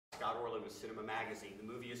Scott Orlin with CINEMA-Magazin. The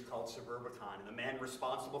movie is called Suburbicon, and the man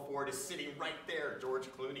responsible for it is sitting right there, George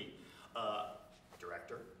Clooney.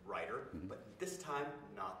 Director, writer, but this time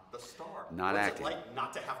not the star. Not acting. What's it like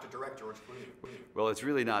not to have to direct George Clooney? Well, it's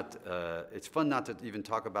really not, it's fun not to even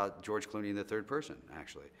talk about George Clooney in the third person,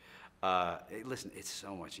 actually. Listen, it's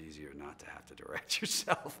so much easier not to have to direct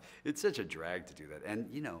yourself. It's such a drag to do that. And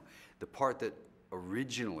you know, the part that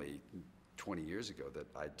originally 20 years ago that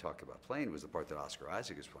I talked about playing was the part that Oscar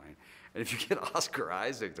Isaac is playing. And if you get Oscar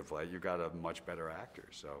Isaac to play, you've got a much better actor.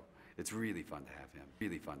 So it's really fun to have him,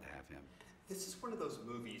 really fun to have him. This is one of those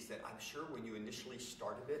movies that I'm sure when you initially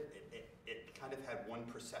started it kind of had one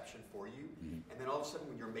perception for you. And then all of a sudden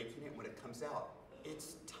when you're making it, when it comes out,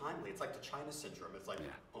 it's timely. It's like the China syndrome. It's like,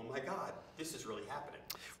 oh my God, this is really happening.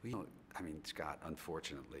 Well, you know, I mean, Scott,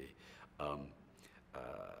 unfortunately,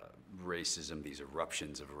 racism, these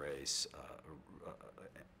eruptions of race,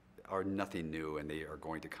 are nothing new, and they are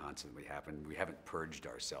going to constantly happen. We haven't purged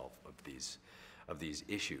ourselves of these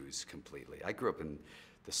issues completely. I grew up in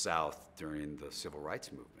the South during the Civil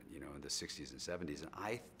Rights Movement, you know, in the 60s and 70s, and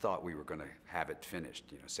I thought we were going to have it finished.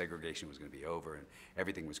 You know, segregation was going to be over and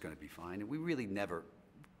everything was going to be fine, and we really never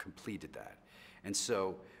completed that. And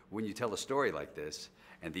so when you tell a story like this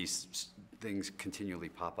and these things continually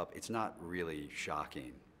pop up, it's not really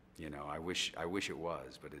shocking. You know, I wish it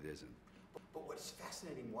was, but it isn't. But what's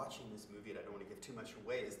fascinating watching this movie, and I don't want to give too much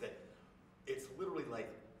away, is that it's literally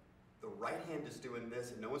like the right hand is doing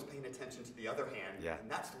this and no one's paying attention to the other hand, and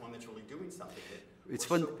that's the one that's really doing something. It's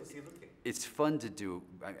fun. So busy looking. It's fun to do.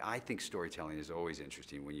 I think storytelling is always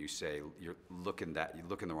interesting when you say you look in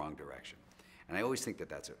the wrong direction. And I always think that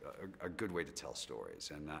that's a good way to tell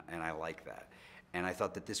stories, and I like that. And I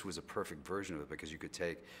thought that this was a perfect version of it because you could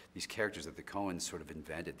take these characters that the Coens sort of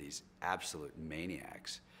invented, these absolute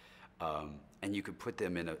maniacs, and you could put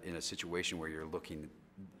them in a situation where you're looking,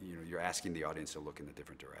 you know, you're asking the audience to look in a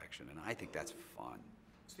different direction, and I think that's fun.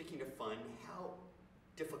 Speaking of fun, how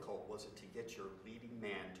difficult was it to get your leading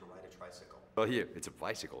man to ride a tricycle? Well, here, it's a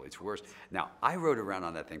bicycle, it's worse. Now, I rode around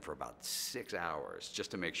on that thing for about 6 hours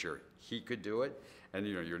just to make sure he could do it, and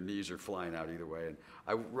you know, your knees are flying out either way, and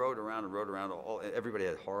I rode around and rode around, everybody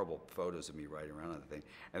had horrible photos of me riding around on the thing,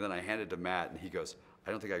 and then I handed to Matt, and he goes,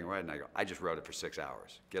 I don't think I can ride it, and I go, I just rode it for 6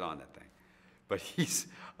 hours, get on that thing. But he's,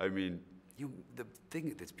 I mean, the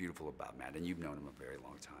thing that's beautiful about Matt, and you've known him a very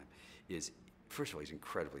long time, is first of all, he's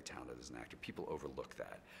incredibly talented as an actor. People overlook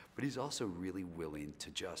that. But he's also really willing to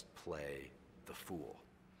just play the fool.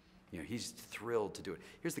 You know, he's thrilled to do it.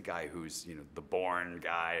 Here's the guy who's, you know, the born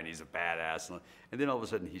guy, and he's a badass, and then all of a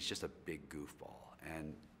sudden he's just a big goofball.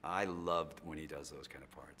 And I loved when he does those kind of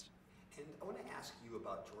parts. And I want to ask you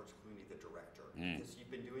about George Clooney, the director, because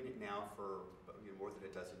you've been doing it now for more than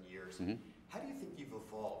a dozen years. How do you think you've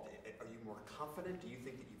evolved? Are you more confident? Do you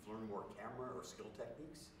think that you've learned more camera or skill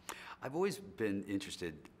techniques? I've always been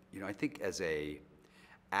interested, you know, I think as a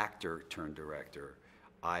actor turned director,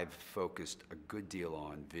 I've focused a good deal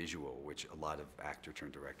on visual, which a lot of actor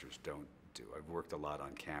turned directors don't do. I've worked a lot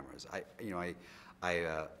on cameras. I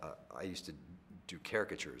used to do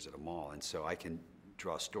caricatures at a mall, and so I can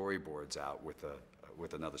draw storyboards out with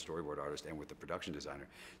another storyboard artist and with the production designer,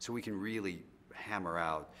 so we can really hammer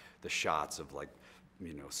out the shots of, like,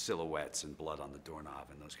 you know, silhouettes and blood on the doorknob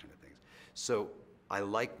and those kind of things. So I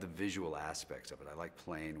like the visual aspects of it. I like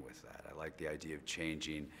playing with that. I like the idea of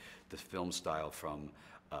changing the film style from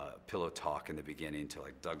Pillow Talk in the beginning to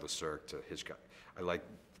like Douglas Sirk to Hitchcock. I like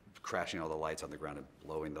crashing all the lights on the ground and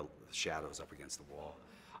blowing the shadows up against the wall.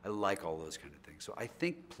 I like all those kind of things. So I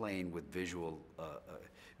think playing with visually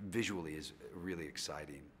is really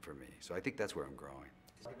exciting for me. So I think that's where I'm growing.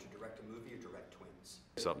 Like to direct a movie or direct twins?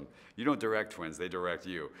 Something. You don't direct twins, they direct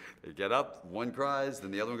you. They get up, one cries,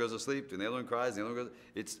 then the other one goes to sleep, then the other one cries, then the other one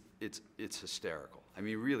goes. It's hysterical. I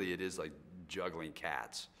mean, really, it is like juggling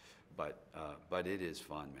cats, but it is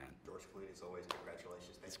fun, man. George Clooney, as always,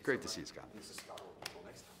 congratulations. It's great to see you, Scott. And this is Scott. Until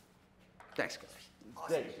next time. Thanks, Scott.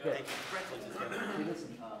 Awesome. Thank you. Congratulations.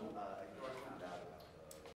 Listen,